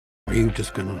Are you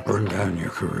just gonna burn down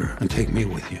your career and take me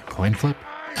with you? Coin flip?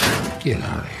 Get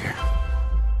out of here.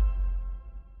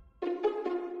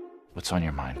 What's on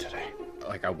your mind today?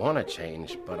 Like, I want to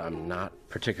change, but I'm not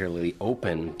particularly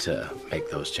open to make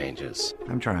those changes.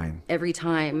 I'm trying. Every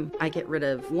time I get rid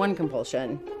of one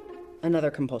compulsion,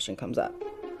 another compulsion comes up.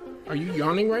 Are you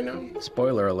yawning right now?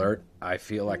 Spoiler alert, I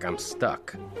feel like I'm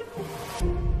stuck.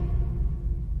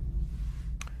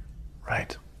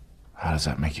 Right. How does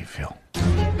that make you feel?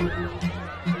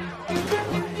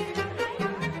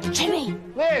 Jimmy!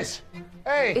 Liz!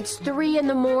 Hey! It's 3 in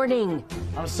the morning.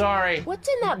 I'm sorry. What's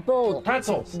in that bowl?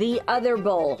 Pretzels. The other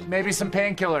bowl. Maybe some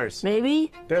painkillers.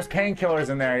 Maybe? There's painkillers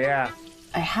in there, yeah.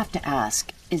 I have to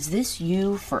ask, is this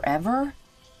you forever?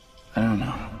 I don't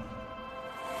know.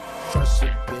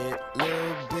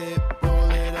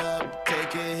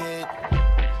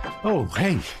 Oh,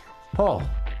 hey, Paul.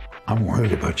 I'm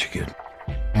worried about you, kid.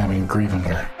 Yeah, I've been grieving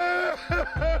here.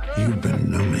 You've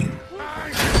been numbing.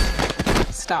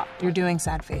 Stop. You're doing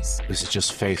sad face. This is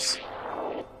just face.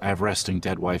 I have resting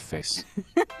dead wife face.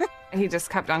 He just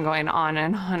kept on going on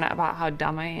and on about how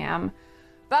dumb I am.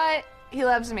 But he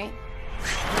loves me.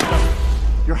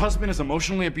 Your husband is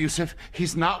emotionally abusive.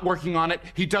 He's not working on it.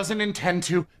 He doesn't intend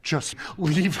to. Just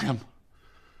leave him.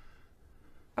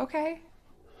 Okay.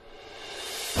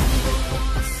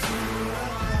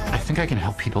 I think I can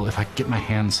help people if I get my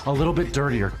hands a little bit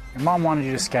dirtier. Your mom wanted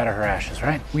you to scatter her ashes,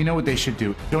 right? We know what they should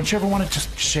do. Don't you ever want to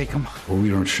just shake them? Well, we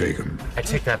don't shake them. I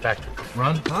take that back.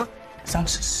 Run? Huh?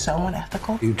 Sounds so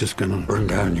unethical. You're just gonna burn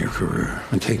down your career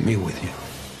and take me with you.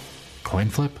 Coin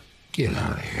flip? Get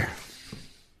out of here.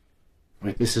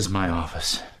 Wait, this is my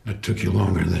office. It took you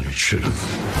longer than it should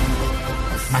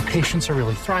have. My patients are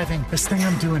really thriving. This thing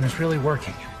I'm doing is really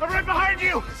working. I'm right behind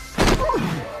you!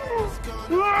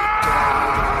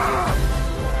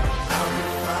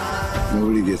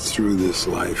 Nobody gets through this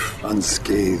life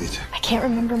unscathed. I can't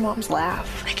remember Mom's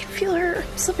laugh. I can feel her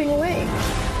slipping away.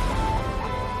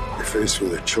 You're faced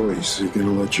with a choice. Are you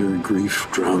gonna let your grief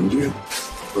drown you?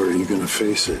 Or are you gonna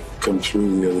face it, come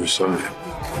through the other side?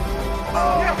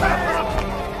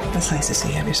 It's nice to see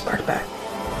you have your spark back.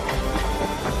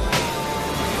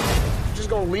 Just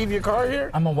gonna leave your car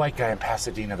here? I'm a white guy in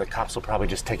Pasadena. The cops will probably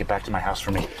just take it back to my house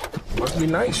for me. Must be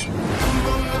nice.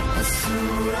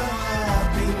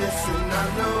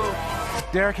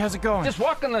 Derek, how's it going? Just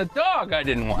walking the dog I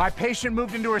didn't want. My patient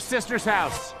moved into her sister's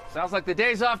house. Sounds like the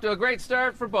day's off to a great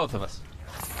start for both of us.